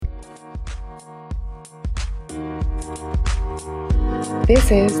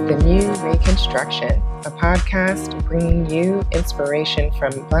This is The New Reconstruction, a podcast bringing you inspiration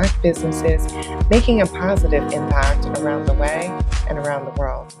from Black businesses making a positive impact around the way and around the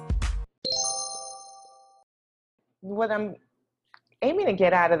world. What I'm aiming to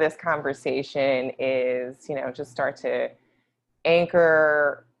get out of this conversation is, just start to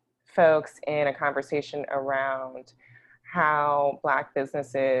anchor folks in a conversation around how Black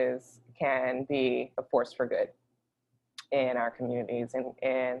businesses can be a force for good in our communities.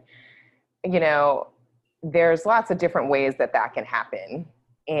 And there's lots of different ways that can happen.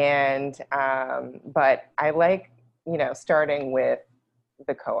 And, but I like, starting with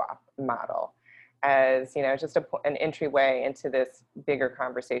the co-op model as, just an entryway into this bigger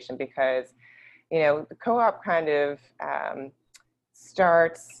conversation, because, the co-op kind of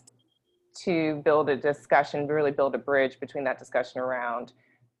starts to build a discussion, really build a bridge between that discussion around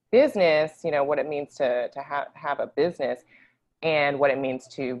business, what it means to have a business, and what it means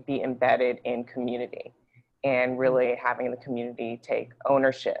to be embedded in community and really having the community take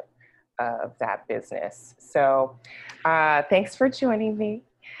ownership of that business. So thanks for joining me.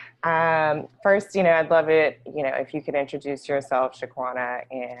 First, I'd love it, if you could introduce yourself, Shaquana,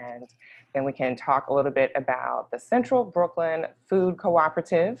 and then we can talk a little bit about the Central Brooklyn Food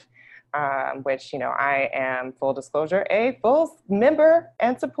Cooperative, which, I am, full disclosure, a full member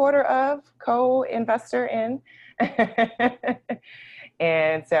and supporter of, co-investor in.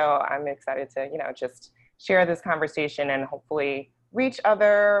 And so I'm excited to, just share this conversation and hopefully reach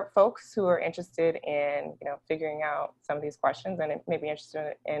other folks who are interested in, figuring out some of these questions and maybe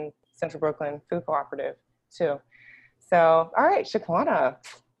interested in Central Brooklyn Food Cooperative too. So, all right, Shaquana,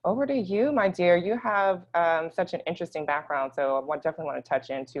 over to you, my dear. You have such an interesting background, so I definitely want to touch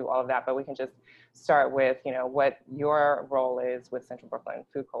into all of that, but we can just start with, what your role is with Central Brooklyn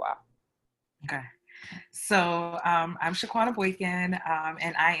Food Co-op. Okay. So I'm Shaquana Boykin,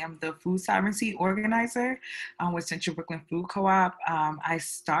 and I am the food sovereignty organizer with Central Brooklyn Food Co-op. I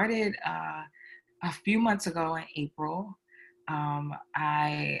started a few months ago in April.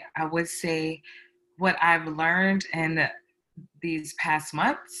 I would say what I've learned in these past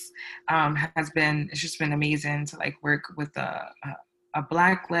months it's just been amazing to work with a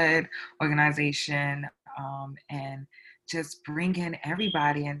Black-led organization and just bring in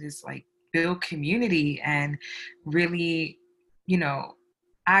everybody and just build community and really,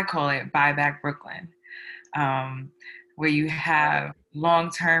 I call it Buy Back Brooklyn, where you have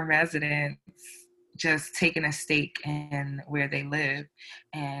long-term residents just taking a stake in where they live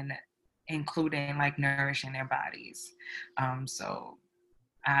and including nourishing their bodies. So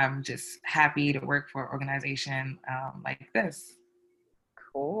I'm just happy to work for an organization like this.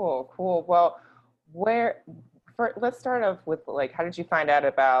 Cool. Well, let's start off with how did you find out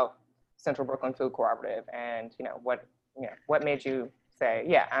about Central Brooklyn Food Cooperative, and what made you say,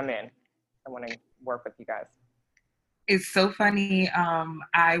 yeah, I'm in, I want to work with you guys? It's so funny.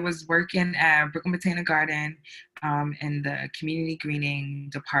 I was working at Brooklyn Botanic Garden in the community greening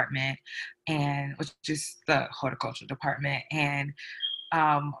department, and which is the horticulture department. And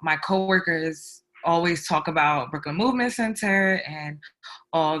my coworkers always talk about Brooklyn Movement Center and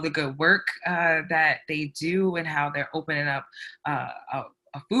all the good work that they do and how they're opening up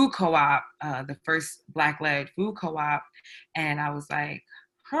a food co-op, the first Black-led food co-op. And I was like,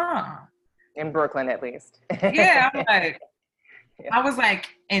 huh. In Brooklyn, at least. Yeah, I was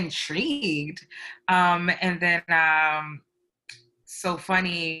intrigued. And then, so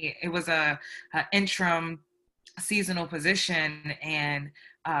funny, it was a interim seasonal position, and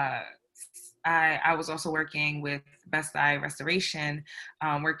I was also working with Best Eye Restoration,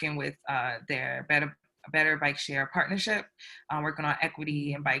 working with their Better Bike Share partnership, working on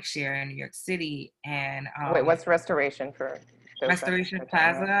equity and bike share in New York City. And wait, what's restoration for? Restoration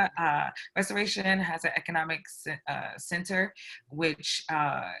Plaza. Restoration has an economic center, which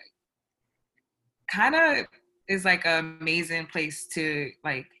kind of is an amazing place to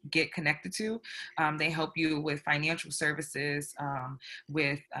get connected to. They help you with financial services,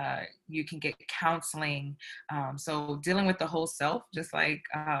 with you can get counseling. So dealing with the whole self, just like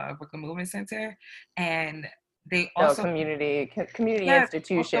Brooklyn Movement Center. And they also community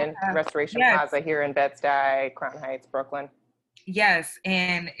institution, Restoration Plaza here in Bed-Stuy, Crown Heights, Brooklyn. Yes,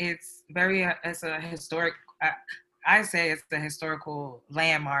 and it's a historic, I say it's a historical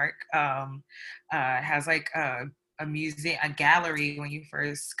landmark. Has a a museum, a gallery when you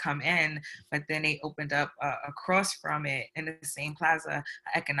first come in, but then they opened up across from it in the same plaza, an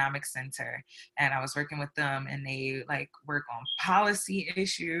economic center. And I was working with them, and they like work on policy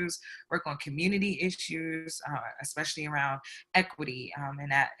issues, work on community issues, especially around equity,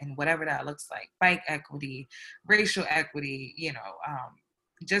 and whatever that looks like, bike equity, racial equity,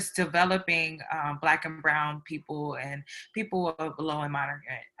 just developing Black and Brown people and people of low and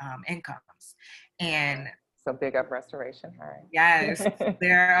moderate incomes. And so big up restoration. All yes, right.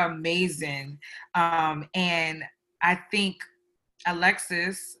 they're amazing. And I think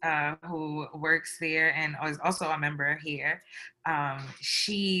Alexis, who works there and is also a member here,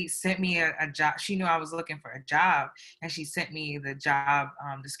 she sent me a job. She knew I was looking for a job, and she sent me the job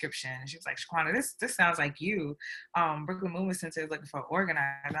description. She was like, "Shaquana, this sounds like you. Brooklyn Movement Center is looking for an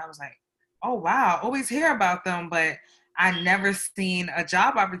organizer." I was like, "Oh wow, always hear about them, but I never seen a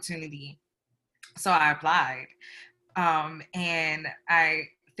job opportunity." So I applied, and I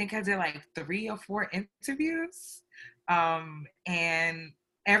think I did like 3 or 4 interviews. And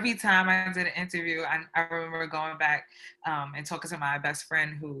every time I did an interview, I remember going back and talking to my best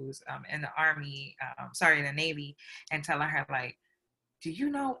friend who's in the Army, in the Navy, and telling her, like, do you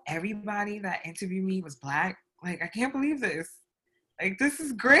know everybody that interviewed me was Black? Like, I can't believe this. Like, this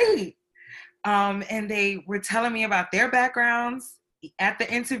is great. And they were telling me about their backgrounds at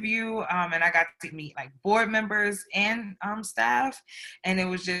the interview, and I got to meet like board members and staff, and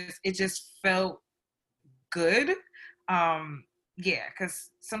it just felt good. Yeah,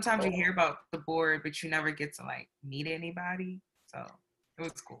 because sometimes you hear about the board, but you never get to like meet anybody, so it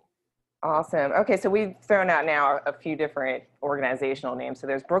was cool. Awesome. Okay, so we've thrown out now a few different organizational names. So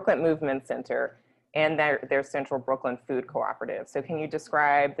there's Brooklyn Movement Center, and there's Central Brooklyn Food Cooperative. So can you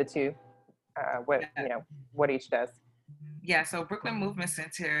describe the two? What each does? Yeah, so Brooklyn Movement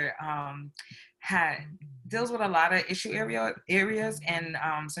Center deals with a lot of issue areas in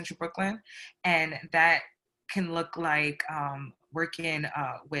Central Brooklyn, and that can look like working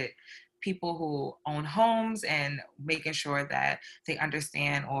with people who own homes and making sure that they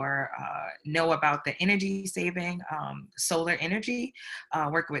understand or know about the energy saving, solar energy,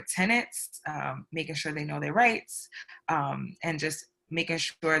 working with tenants, making sure they know their rights, and just making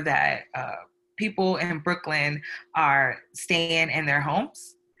sure that people in Brooklyn are staying in their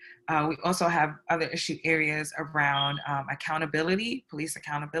homes. We also have other issue areas around accountability, police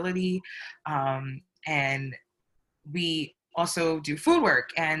accountability, and we also do food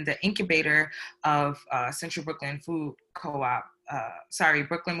work, and the incubator of Central Brooklyn Food Co-op,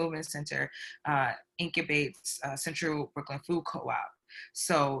 Brooklyn Movement Center incubates Central Brooklyn Food Co-op.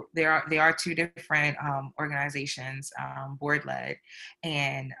 So they are 2 different organizations, board led,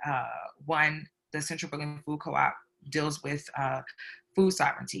 and one, the Central Brooklyn Food Co-op, deals with food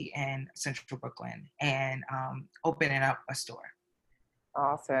sovereignty in Central Brooklyn and opening up a store.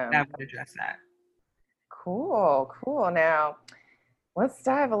 Awesome. That would address that. Cool. Now, let's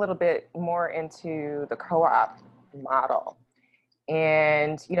dive a little bit more into the co-op model.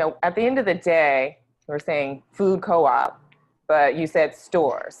 And, at the end of the day, we're saying food co-op, but you said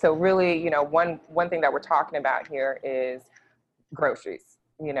store. So really, one thing that we're talking about here is groceries,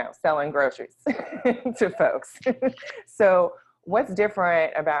 selling groceries to folks. So what's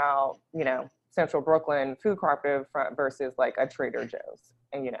different about, Central Brooklyn Food Cooperative versus like a Trader Joe's,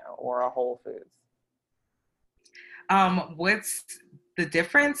 or a Whole Foods? What's the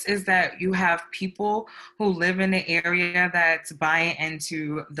difference is that you have people who live in the area that's buying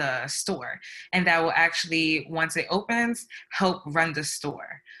into the store, and that will actually, once it opens, help run the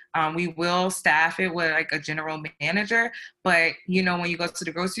store. We will staff it with like a general manager, but when you go to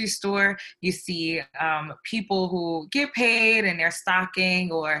the grocery store, you see people who get paid and they're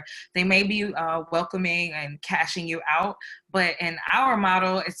stocking, or they may be welcoming and cashing you out. But in our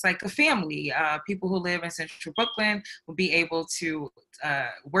model, it's like a family. People who live in Central Brooklyn will be able to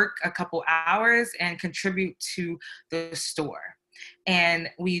work a couple hours and contribute to the store. And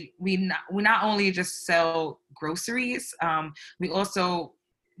we not only just sell groceries, we also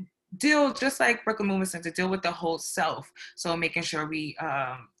deal, just like Brooklyn Movement Center, deal with the whole self. So making sure we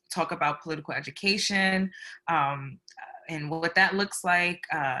talk about political education and what that looks like,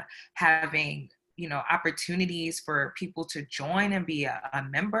 having opportunities for people to join and be a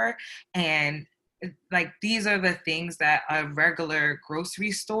member. And like, these are the things that a regular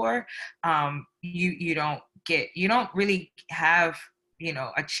grocery store, you don't get. You don't really have,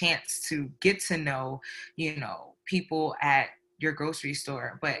 a chance to get to know, people at your grocery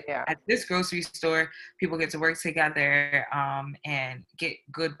store. But Yeah. at this grocery store, people get to work together and get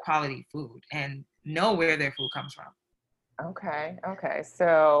good quality food and know where their food comes from. Okay.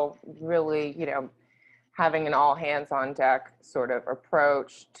 So really, having an all hands on deck sort of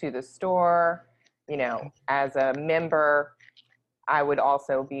approach to the store. You know, as a member, I would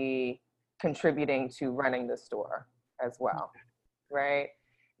also be contributing to running the store as well, right?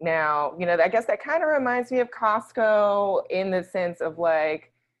 Now, you know, I guess that kind of reminds me of Costco in the sense of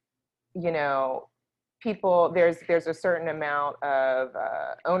like, you know, people, there's a certain amount of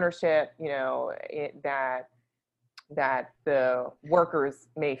ownership, you know, that the workers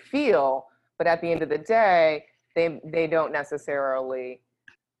may feel, but at the end of the day, they don't necessarily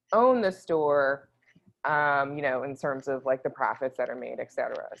own the store, you know, in terms of like the profits that are made, et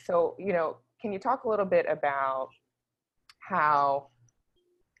cetera. So, you know, can you talk a little bit about how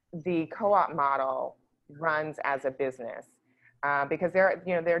the co-op model runs as a business? Because there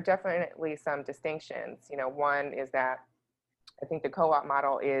are definitely some distinctions. You know, one is that I think the co-op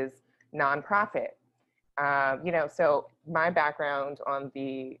model is nonprofit. You know, so my background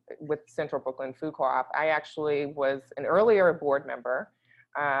with Central Brooklyn Food Co-op, I actually was an earlier board member,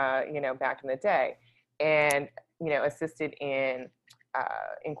 you know, back in the day, and you know, assisted in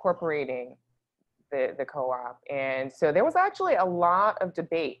incorporating the co-op. And so there was actually a lot of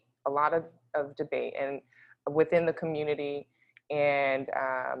debate, of debate, and within the community, and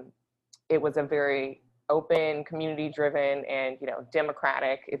it was a very open, community-driven, and you know,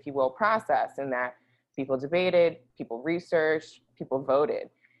 democratic, if you will, process in that people debated, people researched, people voted.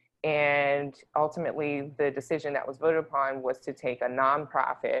 And ultimately, the decision that was voted upon was to take a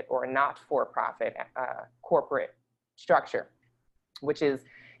nonprofit or a not-for-profit corporate structure, which is,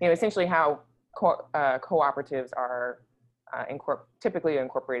 you know, essentially how cooperatives are typically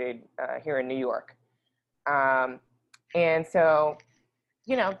incorporated here in New York. And so,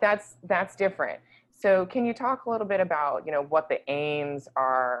 you know, that's different. So can you talk a little bit about, you know, what the aims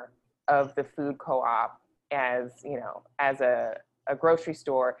are of the food co-op as, you know, as a grocery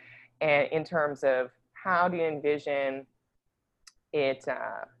store, and in terms of how do you envision it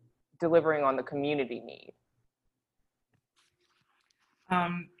delivering on the community need?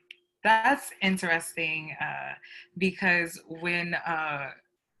 That's interesting because when I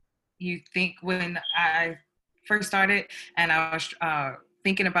first started and I was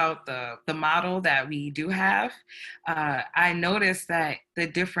thinking about the model that we do have, I noticed that the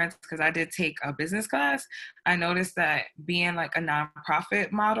difference, because I did take a business class, I noticed that being like a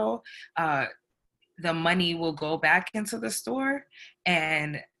nonprofit model, the money will go back into the store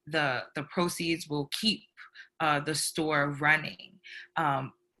and the proceeds will keep the store running.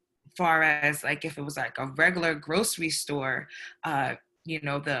 Far as like if it was like a regular grocery store, you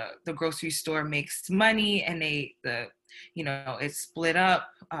know, the grocery store makes money and you know, it's split up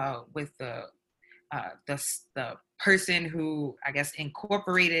with the person who I guess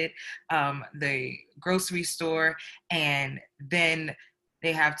incorporated the grocery store, and then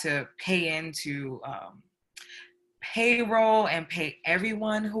they have to pay into payroll and pay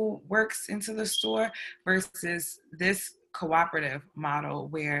everyone who works into the store, versus this cooperative model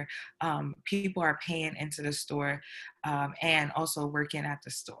where people are paying into the store and also working at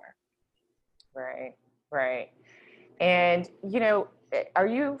the store. Right, right. And, you know, are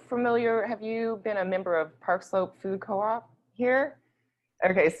you familiar, have you been a member of Park Slope Food Co-op here?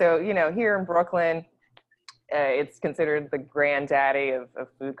 Okay, so, you know, here in Brooklyn, it's considered the granddaddy of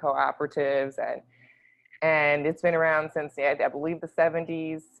food cooperatives, and it's been around since, I believe, the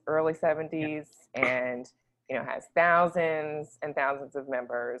 70s, early 70s, and, you know, has thousands and thousands of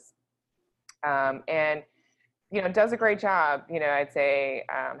members. And, you know, does a great job, you know, I'd say,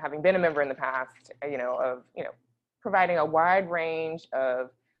 having been a member in the past, you know, of, you know, providing a wide range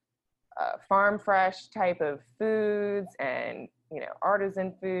of farm fresh type of foods and, you know,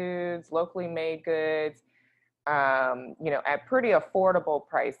 artisan foods, locally made goods, you know, at pretty affordable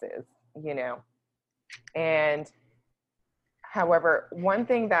prices, you know. And however, one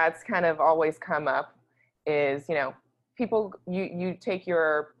thing that's kind of always come up is, you know, people, you take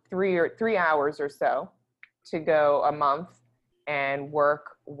your 3 hours or so to go a month and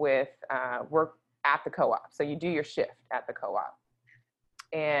work at the co-op. So you do your shift at the co-op.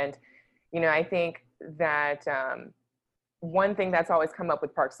 And, you know, I think that one thing that's always come up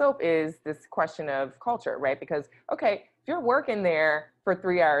with Park Slope is this question of culture, right? Because, okay, if you're working there for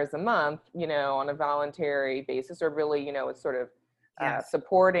 3 hours a month, you know, on a voluntary basis, or really, you know, it's sort of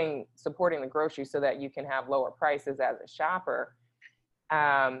supporting the grocery so that you can have lower prices as a shopper.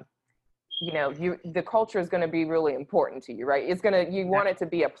 You know, the culture is going to be really important to you, right? You want it to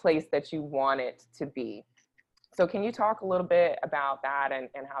be a place that you want it to be. So can you talk a little bit about that and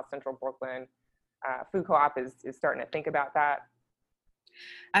how Central Brooklyn Food Co-op is starting to think about that?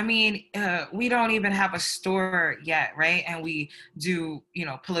 I mean, we don't even have a store yet, right? And we do,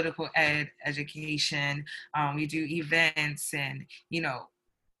 political education. We do events, and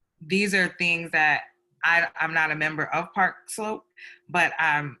these are things that I'm not a member of Park Slope, but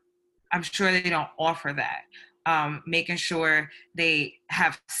I'm sure they don't offer that. Making sure they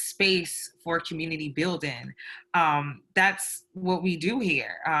have space for community building. That's what we do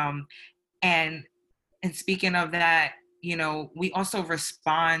here. And and speaking of that, we also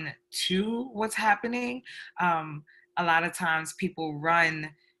respond to what's happening. Um, a lot of times people run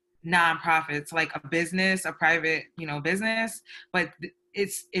nonprofits like a business, a private, business, but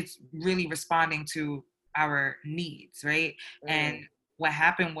it's really responding to our needs, right? And Mm, what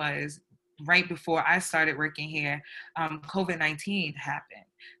happened was right before I started working here, COVID-19 happened.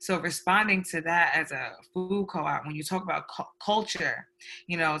 So responding to that as a food co-op, when you talk about culture,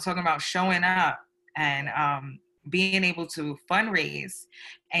 talking about showing up and being able to fundraise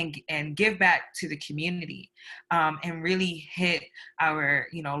and give back to the community, and really hit our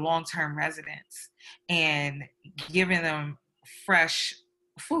long-term residents and giving them fresh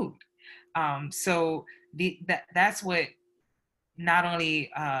food. So that's what not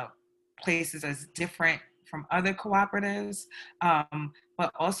only places us different from other cooperatives,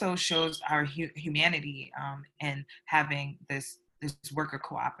 but also shows our humanity, and having this worker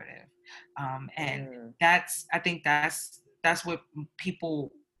cooperative. And mm. I think that's what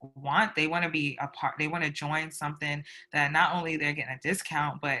people want. They want to be a part. They want to join something that not only they're getting a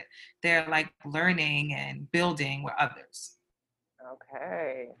discount, but they're like learning and building with others.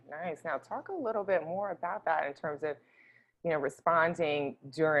 Okay, nice. Now talk a little bit more about that in terms of, responding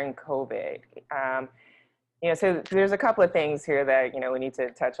during COVID. Um, so there's a couple of things here that, we need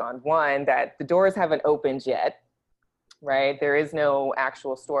to touch on. One, that the doors haven't opened yet, right? There is no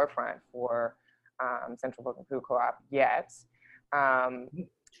actual storefront for Central Brooklyn Food Co-op yet. Um,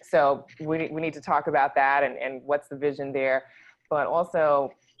 so we need to talk about that and what's the vision there. But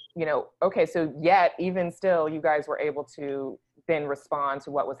also, okay, so yet, even still, you guys were able to then respond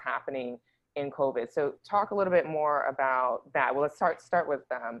to what was happening in COVID. So talk a little bit more about that. Well, let's start with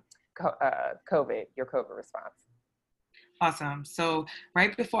COVID, your COVID response. Awesome. So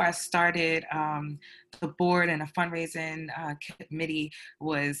right before I started, the board and a fundraising committee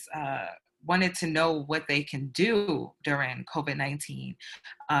was wanted to know what they can do during COVID-19.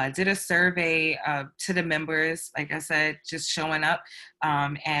 Did a survey to the members, like I said, just showing up,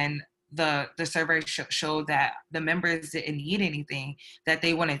 and the survey showed that the members didn't need anything, that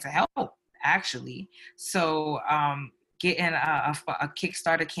they wanted to help actually. So getting a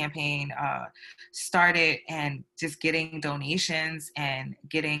Kickstarter campaign started, and just getting donations and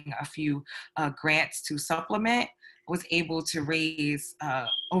getting a few grants to supplement, was able to raise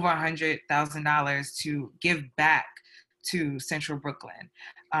over $100,000 to give back to Central Brooklyn,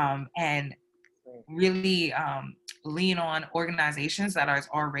 and really lean on organizations that are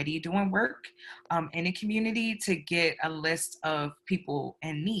already doing work in the community to get a list of people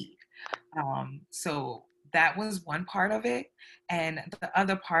in need. So that was one part of it. And the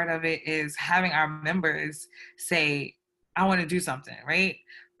other part of it is having our members say, I want to do something, right?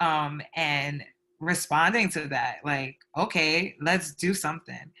 And responding to that, like, okay, let's do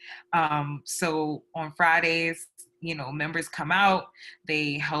something. So on Fridays, members come out,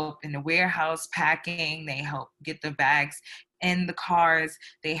 they help in the warehouse packing, they help get the bags in the cars,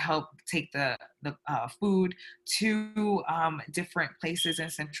 they help take the food to different places in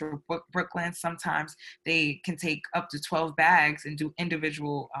Central Brooklyn. Sometimes they can take up to 12 bags and do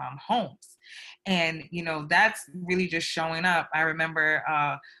individual homes. And, that's really just showing up. I remember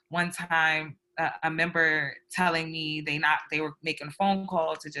one time a member telling me they were making a phone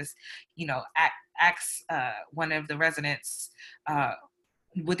call to just, ask one of the residents,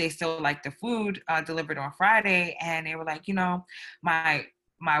 would they still like the food delivered on Friday? And they were like, my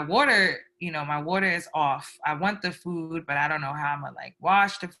my water is off. I want the food, but I don't know how I'm gonna like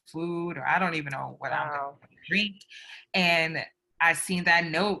wash the food, or I don't even know what I'm gonna Wow. drink. And I seen that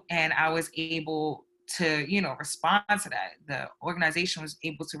note, and I was able to, respond to that. The organization was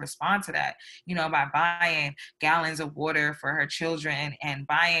able to respond to that, by buying gallons of water for her children and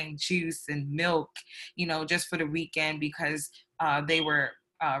buying juice and milk, just for the weekend, because they were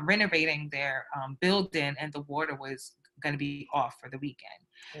renovating their building, and the water was going to be off for the weekend.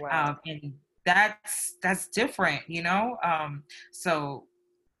 Wow. And that's different, so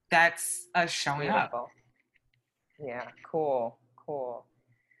that's us showing up. Beautiful. Yeah. Cool. Cool.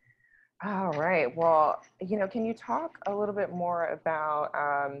 All right. Well, can you talk a little bit more about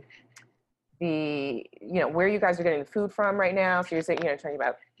where you guys are getting the food from right now? So you're saying, talking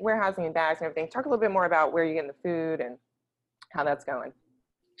about warehousing and bags and everything. Talk a little bit more about where you're getting the food and how that's going.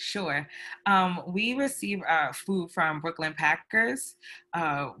 Sure. We receive food from Brooklyn Packers.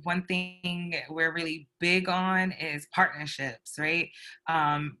 One thing we're really big on is partnerships, right?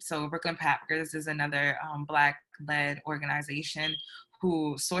 So Brooklyn Packers is another Black-led organization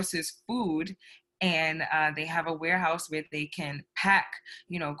who sources food, and they have a warehouse where they can pack,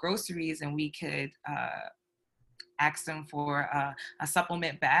 groceries, and we could ask them for a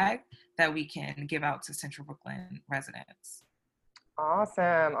supplement bag that we can give out to Central Brooklyn residents.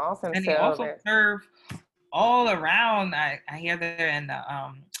 Awesome, awesome. And they So also there, serve all around. I hear they're in the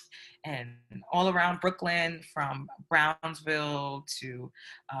and all around Brooklyn, from Brownsville to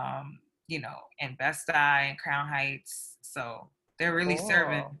in Best Eye and Crown Heights. So they're really cool.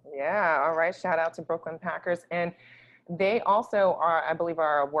 serving. Yeah. All right. Shout out to Brooklyn Packers. And they also are, I believe,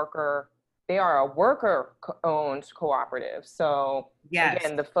 they are a worker owned cooperative. So Yes.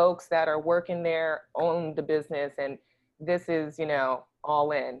 again, the folks that are working there own the business, and this is,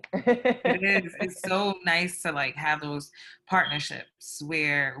 all in. It is. It's so nice to like have those partnerships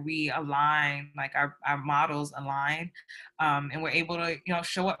where we align, like our models align, and we're able to,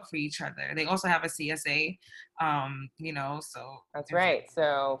 show up for each other. They also have a CSA, so That's it's right.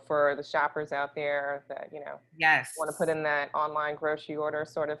 So for the shoppers out there that, want to put yes, in that online grocery order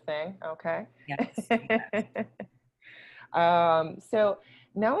sort of thing. Okay. yes, yes. So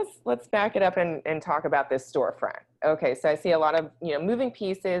now let's back it up and talk about this storefront. Okay, so I see a lot of moving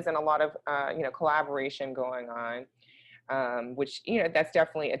pieces and a lot of collaboration going on, which that's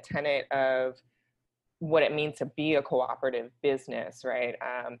definitely a tenet of what it means to be a cooperative business, right?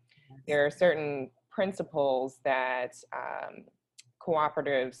 There are certain principles that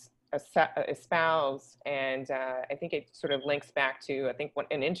cooperatives espouse, and I think it sort of links back to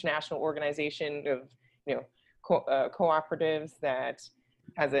an international organization of cooperatives that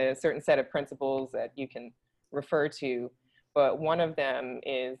has a certain set of principles that you can refer to, but one of them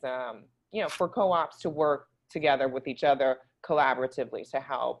is for co-ops to work together with each other collaboratively to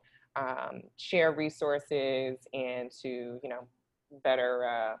help share resources and to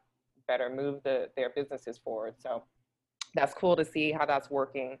better move their businesses forward. So that's cool to see how that's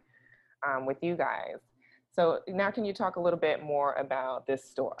working with you guys. So now, can you talk a little bit more about this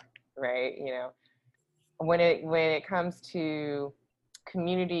store, right? When it comes to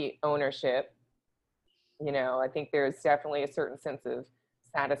community ownership, I think there's definitely a certain sense of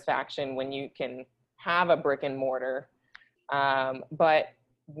satisfaction when you can have a brick and mortar. But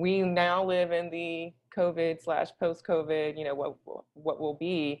we now live in the COVID slash post COVID, what will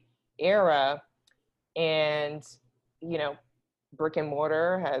be era, and you know, brick and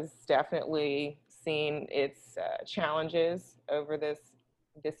mortar has definitely seen its challenges over this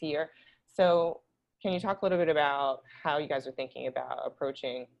year. So, can you talk a little bit about how you guys are thinking about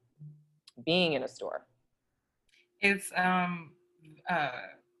approaching being in a store? It's uh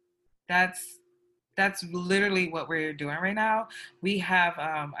that's that's literally what we're doing right now. We have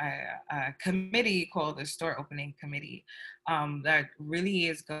a committee called the Store Opening Committee, that really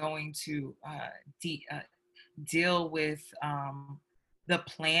is going to deal with the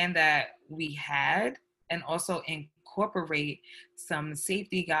plan that we had, and also incorporate some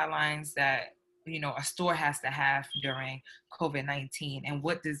safety guidelines that a store has to have during COVID-19, and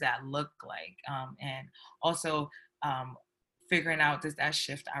what does that look like, and also um, figuring out, does that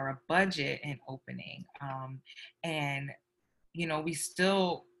shift our budget in opening, and we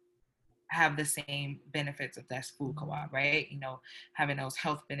still have the same benefits of that food co-op, right? Having those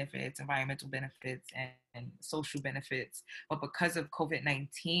health benefits, environmental benefits, and social benefits. But because of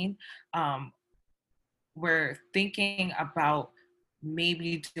COVID-19, um, we're thinking about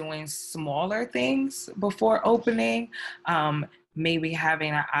maybe doing smaller things before opening. Maybe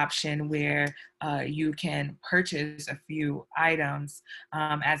having an option where you can purchase a few items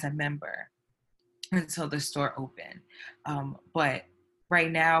as a member until the store open. But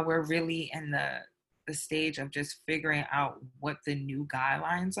right now we're really in the stage of just figuring out what the new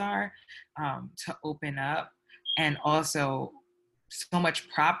guidelines are to open up. And also, so much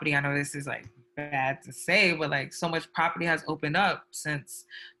property, I know this is like bad to say, but like so much property has opened up since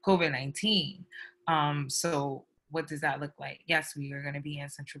COVID-19. So what does that look like? Yes, we are going to be in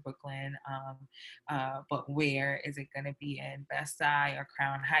Central Brooklyn, but where is it going to be, in Best Eye or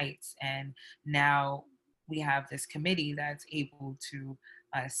Crown Heights? And now we have this committee that's able to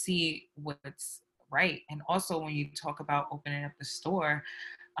see what's right. And also, when you talk about opening up the store,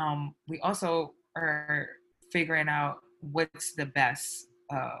 we also are figuring out what's the best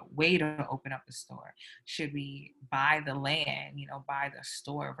way to open up the store. Should we buy the land, buy the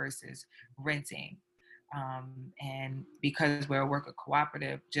store versus renting? And because we're a worker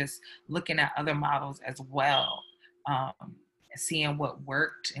cooperative, just looking at other models as well. Um, seeing what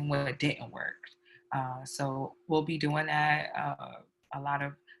worked and what didn't work. So we'll be doing that, a lot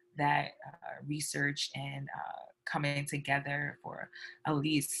of that research and coming together for at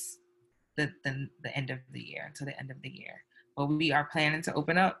least the end of the year, until the end of the year. But we are planning to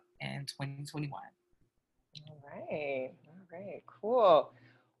open up in 2021. All right, cool.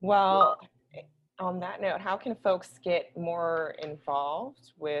 Well, on that note, how can folks get more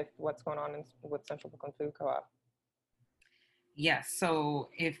involved with what's going on with Central Brooklyn Food Co-op? Yes. So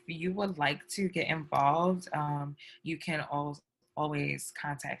if you would like to get involved, you can always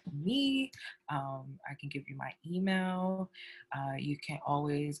contact me. I can give you my email. You can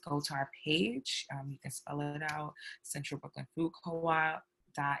always go to our page. You can spell it out: Central Brooklyn Food Co-op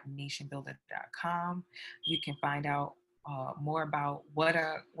nationbuilder.com. You can find out more about what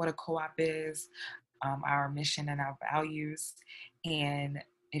a co-op is, our mission and our values. And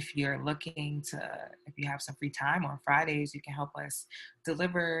if you're looking to, if you have some free time on Fridays, you can help us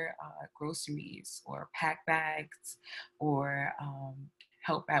deliver groceries or pack bags, or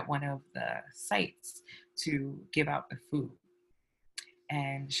help at one of the sites to give out the food.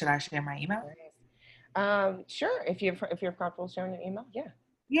 And should I share my email? Sure. If you're comfortable sharing an email, yeah.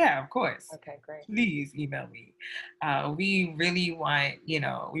 Yeah, of course. Okay, great. Please email me. We really want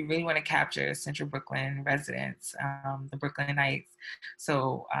to capture Central Brooklyn residents, the Brooklynites.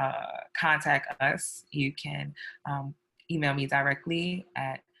 So contact us. You can email me directly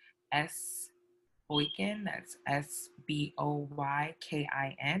at sboykin, that's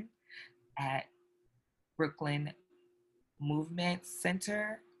SBOYKIN, at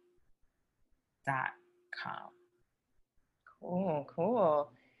brooklynmovementcenter.com. Cool.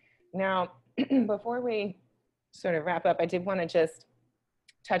 Now, before we sort of wrap up, I did want to just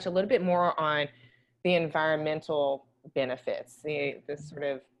touch a little bit more on the environmental benefits, the sort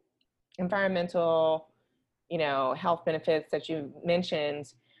of environmental, health benefits that you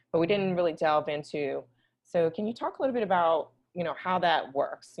mentioned, but we didn't really delve into. So can you talk a little bit about, how that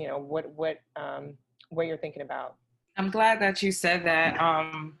works? What you're thinking about? I'm glad that you said that.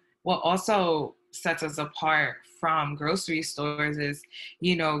 What also sets us apart from grocery stores is,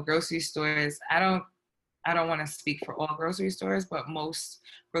 grocery stores, I don't want to speak for all grocery stores, but most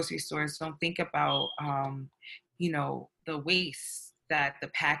grocery stores don't think about, the waste that the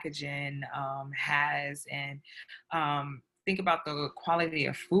packaging has, and think about the quality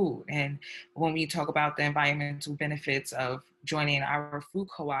of food. And when we talk about the environmental benefits of joining our food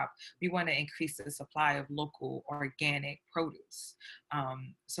co-op, we want to increase the supply of local organic produce.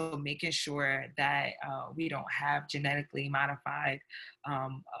 So making sure that we don't have genetically modified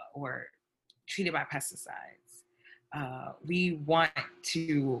or treated by pesticides. We want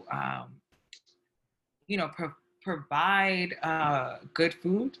to, provide good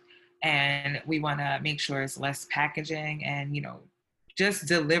food, and we want to make sure it's less packaging, and just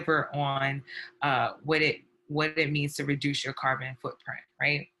deliver on what it means to reduce your carbon footprint,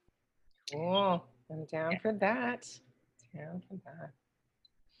 right? Cool. I'm down for that. Down for that.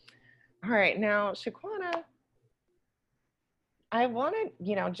 All right, now, Shaquana, I want to,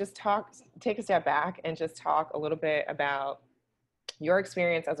 just take a step back and just talk a little bit about your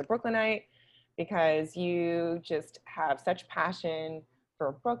experience as a Brooklynite, because you just have such passion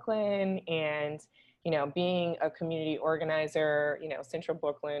for Brooklyn and, being a community organizer, Central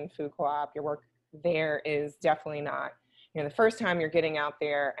Brooklyn Food Co-op, your work there is definitely not, the first time you're getting out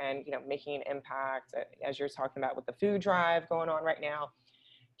there and, making an impact, as you're talking about with the food drive going on right now.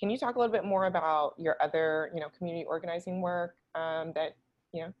 Can you talk a little bit more about your other, community organizing work that,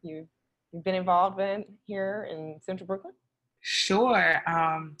 you've been involved in here in Central Brooklyn? Sure.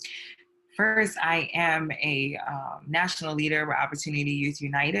 First, I am a national leader with Opportunity Youth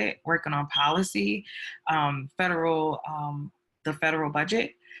United, working on policy, the federal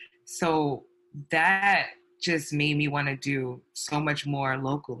budget. So that just made me want to do so much more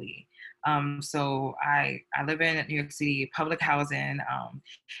locally. So I live in New York City public housing,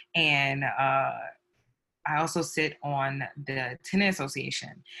 and I also sit on the tenant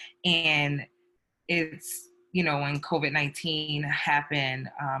association. And it's, when COVID-19 happened,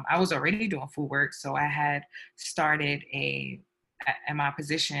 I was already doing food work. So I had started in my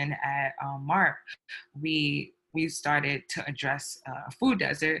position at MARP, we started to address food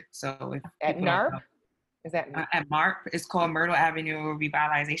desert. So if At people don't NARP? know, Is that at MARP, it's called Myrtle Avenue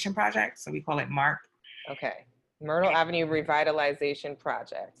Revitalization Project. So we call it MARP. okay? Myrtle Avenue Revitalization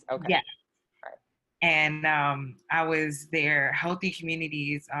Project. Okay. Yeah. All right. And I was their healthy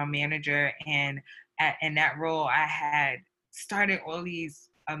communities manager, and in that role, I had started all these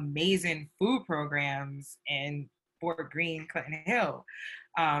amazing food programs in Fort Greene, Clinton Hill,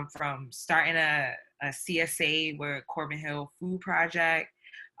 from starting a a CSA, where Corbin Hill Food Project,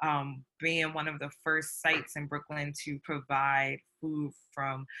 being one of the first sites in Brooklyn to provide food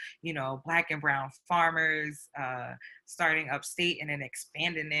from, Black and brown farmers, starting upstate and then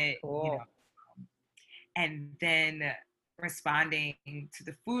expanding it, Cool. and then responding to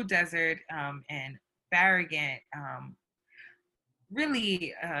the food desert, and Farragut,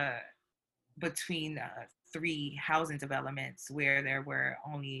 really between three housing developments where there were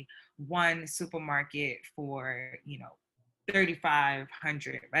only one supermarket for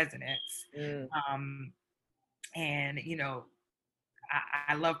 3,500 residents. Mm. um, and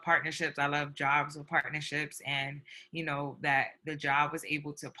I love partnerships. I love jobs with partnerships, and that the job was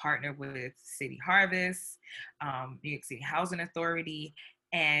able to partner with City Harvest, New York City Housing Authority,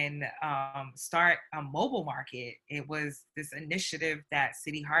 and start a mobile market. It was this initiative that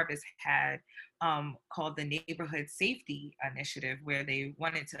City Harvest had, called the Neighborhood Safety Initiative, where they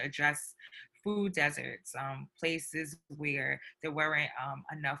wanted to address food deserts, places where there weren't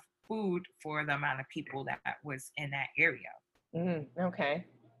enough food for the amount of people that was in that area. Okay.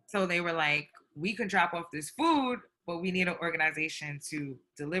 So they were like, we could drop off this food, but we need an organization to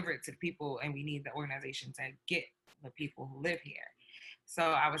deliver it to the people, and we need the organization to get the people who live here. So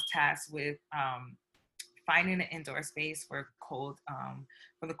I was tasked with finding an indoor space for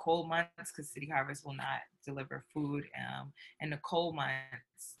the cold months, because City Harvest will not deliver food in the cold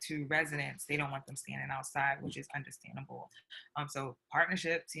months to residents. They don't want them standing outside, which is understandable. So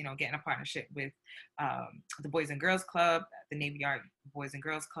partnerships, getting a partnership with the Boys and Girls Club, the Navy Yard Boys and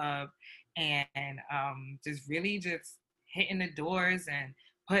Girls Club, and just really just hitting the doors and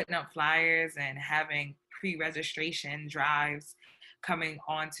putting up flyers and having pre-registration drives coming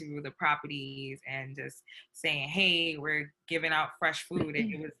onto the properties and just saying, hey, we're giving out fresh food.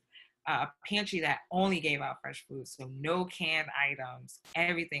 And it was a pantry that only gave out fresh food, so no canned items,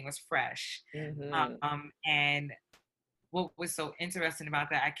 everything was fresh. And what was so interesting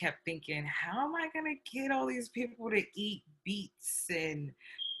about that, I kept thinking, how am I gonna get all these people to eat beets and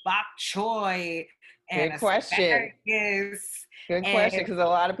bok choy and Good question. asparagus? Good question, And because a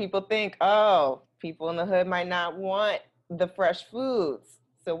lot of people think, oh, people in the hood might not want the fresh foods.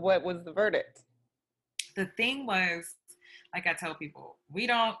 So what was the verdict? the thing was, like I tell people, we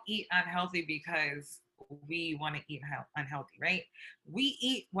don't eat unhealthy because we want to eat unhealthy, right? We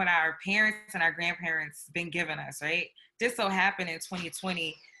eat what our parents and our grandparents been giving us, right? Just so happened in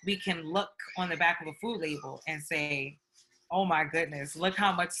 2020, we can look on the back of a food label and say, oh my goodness, look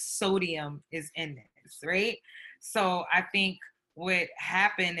how much sodium is in this, right? So I think what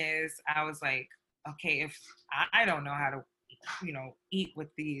happened is I was like, okay, if I don't know how to, eat with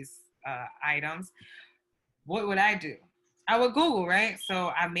these items, what would I do? I would Google, right? So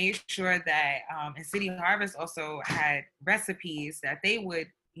I made sure that, and City Harvest also had recipes that they would,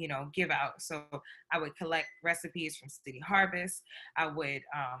 give out. So I would collect recipes from City Harvest. I would,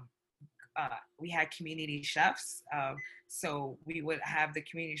 we had community chefs. So we would have the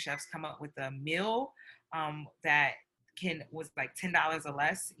community chefs come up with a meal that was like $10 or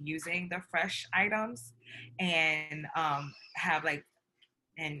less using the fresh items, and have like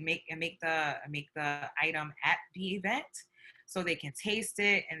and make the item at the event so they can taste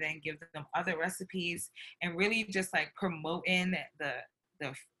it, and then give them other recipes, and really just like promoting the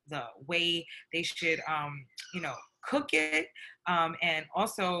the way they should cook it, and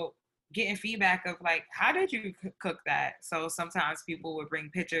also getting feedback of like, how did you cook that? So sometimes people would bring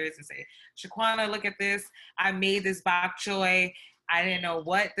pictures and say, Shaquana, look at this, I made this bok choy, I didn't know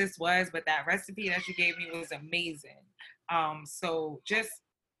what this was, but that recipe that you gave me was amazing. So just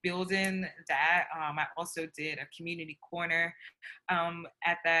building that. I also did a community corner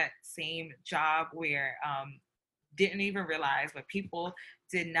at that same job, where didn't even realize, but people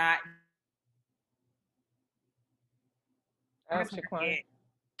did not Oh, farmers Shaquan. market.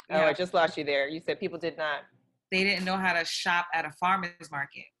 Oh, I Yeah, just lost you there. You said people did not. they didn't know how to shop at a farmer's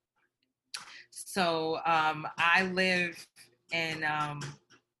market. So I live in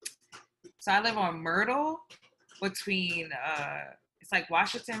so I live on Myrtle, between it's like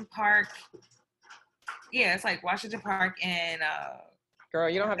Washington Park. Yeah, it's like Washington Park and Girl,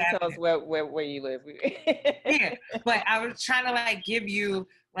 you don't have to tell us Avenue. where you live. Yeah, but I was trying to like give you,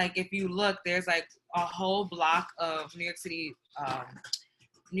 like, if you look, there's like a whole block of New York City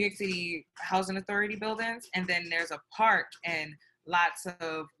Housing Authority buildings, and then there's a park and lots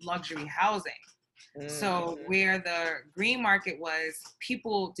of luxury housing. So Mm-hmm. where the green market was,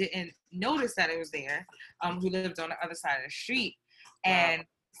 people didn't notice that it was there, who lived on the other side of the street. Wow. And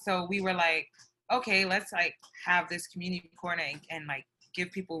so we were like, okay, let's like have this community corner, and like give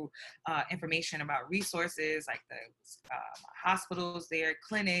people information about resources like the hospitals there,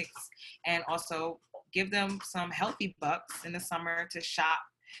 clinics, and also give them some healthy bucks in the summer to shop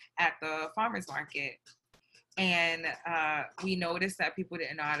at the farmers market. And we noticed that people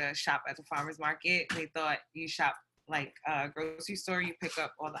didn't know how to shop at the farmers market. They thought you shop like a grocery store, you pick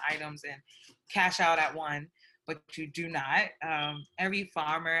up all the items and cash out at one, but you do not. Every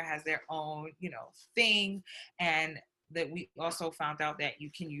farmer has their own, thing. And that we also found out that you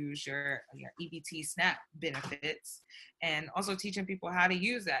can use your EBT SNAP benefits, and also teaching people how to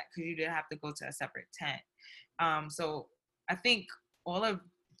use that because you didn't have to go to a separate tent. So I think all of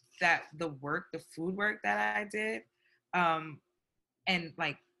that, the food work that I did, and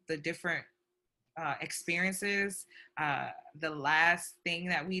like the different experiences. The last thing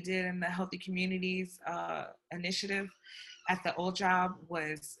that we did in the Healthy Communities initiative at the old job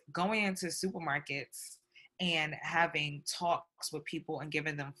was going into supermarkets and having talks with people and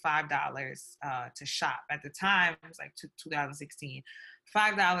giving them $5 to shop. At the time, it was like 2016.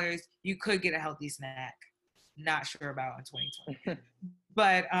 $5, you could get a healthy snack. Not sure about in 2020.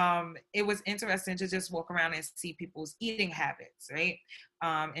 But it was interesting to just walk around and see people's eating habits, right?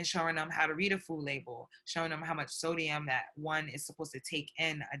 And showing them how to read a food label, showing them how much sodium that one is supposed to take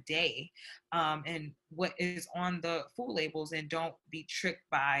in a day, and what is on the food labels, and don't be tricked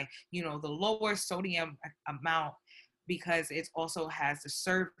by, the lower sodium amount, because it also has the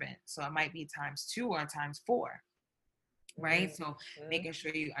serving. So it might be ×2 or ×4. Right. So making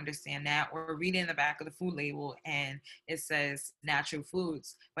sure you understand that, or reading the back of the food label and it says natural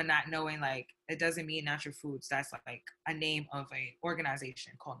foods, but not knowing like it doesn't mean natural foods. That's like a name of a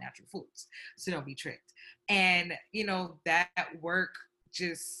organization called Natural Foods. So don't be tricked. And that work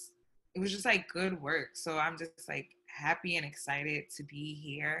it was just like good work. So I'm just like happy and excited to be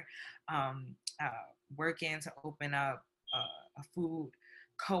here, working to open up a food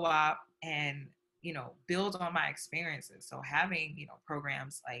co-op and build on my experiences. So having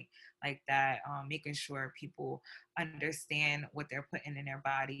programs like that, making sure people understand what they're putting in their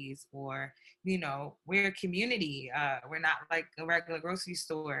bodies, or we're a community, we're not like a regular grocery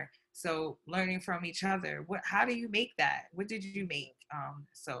store. So learning from each other, how do you make that, what did you make?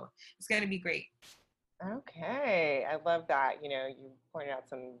 So it's going to be great. Okay, I love that. You pointed out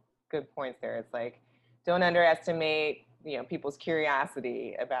some good points there. It's like, don't underestimate people's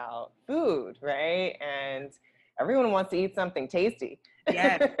curiosity about food, right? And everyone wants to eat something tasty.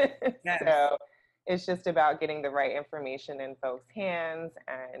 Yes. Yes. So it's just about getting the right information in folks' hands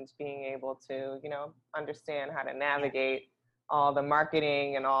and being able to understand how to navigate all the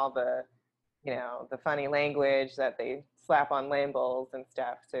marketing and all the the funny language that they slap on labels and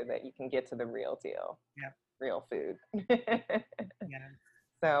stuff, so that you can get to the real deal. Real food.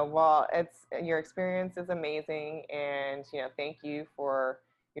 So, well, your experience is amazing, and thank you for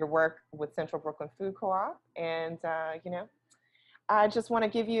your work with Central Brooklyn Food Co-op. And I just want to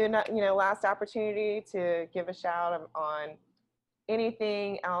give you last opportunity to give a shout on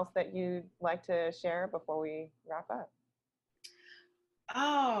anything else that you'd like to share before we wrap up.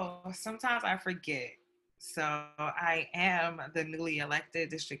 Oh, sometimes I forget. So I am the newly elected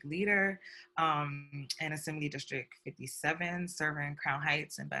district leader in Assembly District 57, serving Crown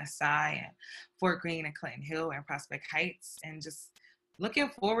Heights and Best Side and Fort Greene and Clinton Hill and Prospect Heights, and just looking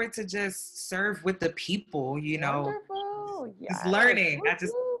forward to just serve with the people, Wonderful. Just learning. I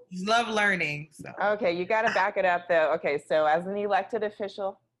just love learning. So. Okay, you got to back it up though. Okay, so as an elected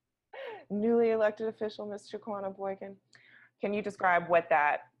official, newly elected official, Ms. Shaquana Boykin, can you describe what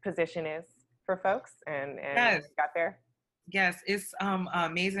that position is for folks and yes. got there? Yes, it's an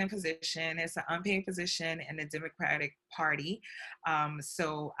amazing position. It's an unpaid position in the Democratic Party.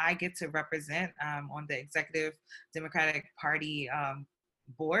 So I get to represent on the Executive Democratic Party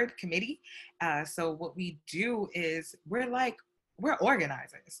board committee. So what we do is we're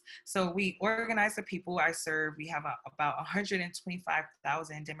organizers. So we organize the people I serve. We have about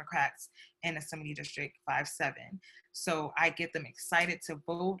 125,000 Democrats in Assembly District 57. So I get them excited to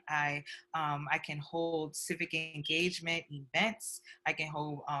vote. I can hold civic engagement events. I can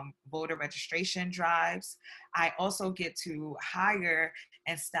hold voter registration drives. I also get to hire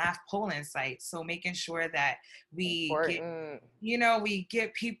and staff polling sites. So making sure that we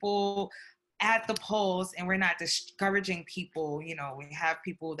get people at the polls and we're not discouraging people. We have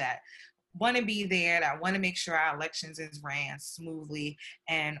people that want to be there, that want to make sure our elections is ran smoothly.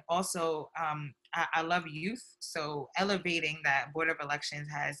 And also, I love youth. So elevating that Board of Elections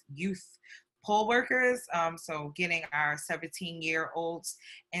has youth poll workers. So getting our 17-year-olds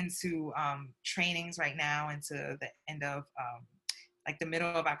into trainings right now into the end of like the middle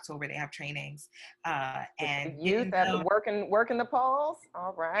of October, they have trainings The and youth getting at the them. working the polls.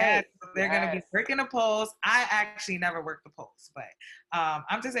 All Yes, right. so they're going to be Yes. working the polls. I actually never worked the polls, but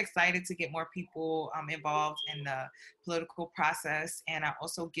I'm just excited to get more people involved in the political process. And I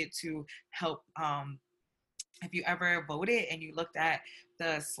also get to help. If you ever voted and you looked at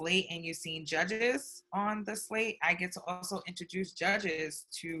the slate and you've seen judges on the slate, I get to also introduce judges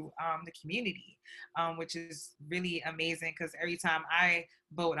to the community, which is really amazing because every time I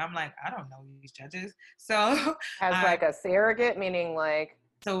vote, I'm like, I don't know these judges. So As I like a surrogate, meaning like,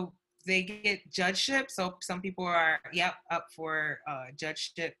 so they get judgeship. So some people are up for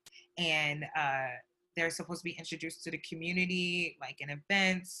judgeship, and they're supposed to be introduced to the community, like in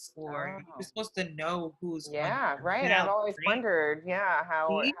events, or you're oh, supposed to know who's on yeah, the right. I've ballot, always right? wondered, yeah, See?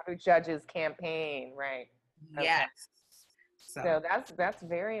 how do judges campaign, right? Okay. Yes. So So that's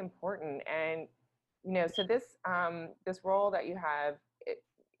very important. And so this role that you have,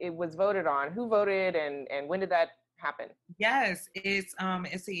 it was voted on. Who voted, and when did that happen? yes, it's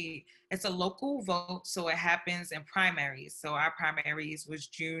a local vote, so it happens in primaries. So our primaries was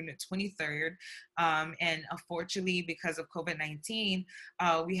June 23rd, and unfortunately, because of COVID-19,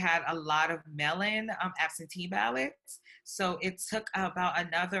 we had a lot of mail-in absentee ballots. So it took about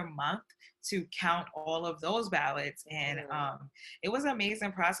another month to count all of those ballots, and Mm. it was an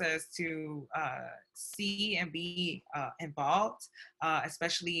amazing process to see and be involved,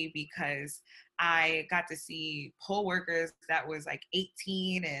 especially because I got to see poll workers that was like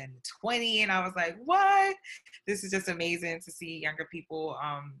 18 and 20, and I was like, what? This is just amazing to see younger people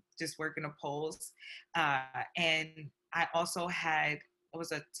just working the polls. And I also had, it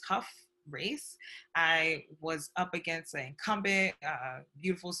was a tough race. I was up against an incumbent,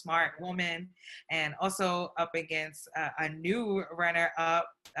 beautiful, smart woman, and also up against a new runner up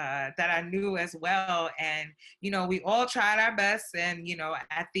that I knew as well. And, we all tried our best. And,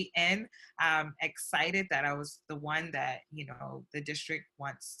 at the end, I'm excited that I was the one that, the district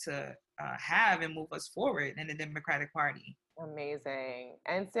wants to have and move us forward in the Democratic Party. Amazing.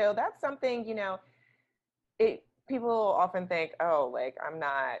 And so that's something, people often think, oh, like I'm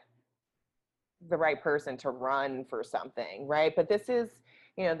not the right person to run for something, right? But this is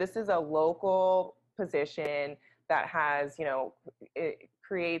a local position that has, it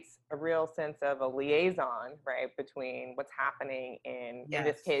creates a real sense of a liaison, right, between what's happening in this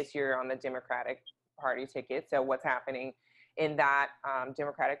Yes. case, you're on the Democratic Party ticket. So what's happening in that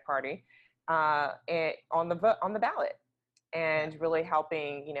Democratic Party on the ballot, Yeah. and really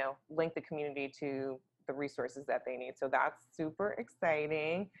helping, link the community to the resources that they need. So that's super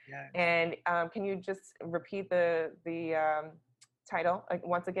exciting. Yes. And can you just repeat the title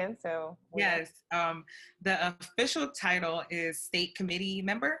once again, so we know? Yes. The official title is state committee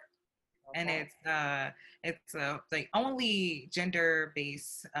member, and Okay. it's the only gender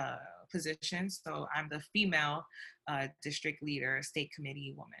based position. So I'm the female district leader, state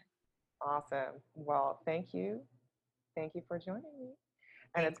committee woman. Awesome. Well, thank you. Thank you for joining me.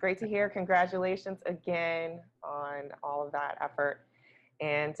 And it's Thank great to you. hear. Congratulations again on all of that effort.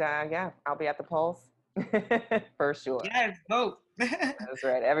 And yeah, I'll be at the polls for sure. Yes, vote. That's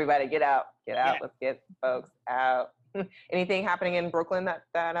right. Everybody get out. Get out. Yeah. Let's get folks out. Anything happening in Brooklyn that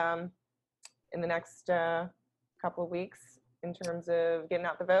in the next couple of weeks in terms of getting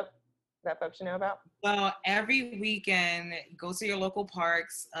out the vote that folks should know about? Well, every weekend, go to your local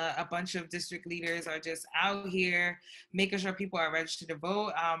parks. A bunch of district leaders are just out here making sure people are registered to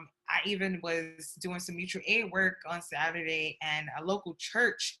vote. I even was doing some mutual aid work on Saturday, and a local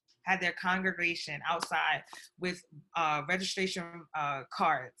church had their congregation outside with registration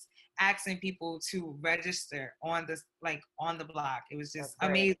cards, asking people to register on the block. It was That's just great.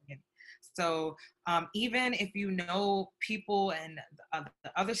 amazing. So even if you know people in the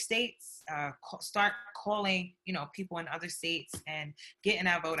other states, start calling, people in other states and getting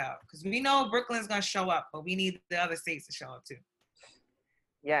that vote out. Because we know Brooklyn's going to show up, but we need the other states to show up too.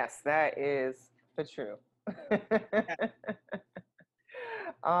 Yes, that is the truth.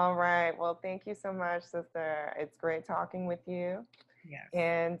 All right. Well, thank you so much, sister. It's great talking with you. Yes.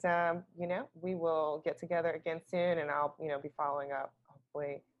 And, we will get together again soon, and I'll, be following up,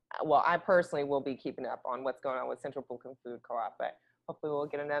 hopefully. Well, I personally will be keeping up on what's going on with Central Brooklyn Food Co-op, but hopefully we'll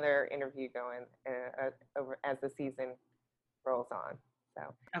get another interview going over as the season rolls on.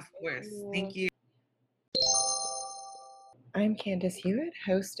 So, Of course. Thank you. I'm Candace Hewitt,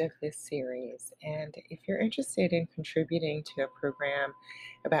 host of this series. And if you're interested in contributing to a program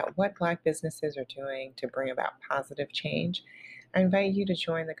about what Black businesses are doing to bring about positive change, I invite you to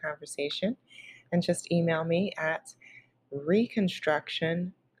join the conversation and just email me at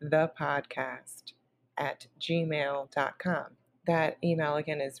reconstructionthepodcast@gmail.com. That email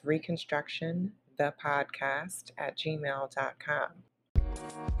again is reconstructionthepodcast@gmail.com.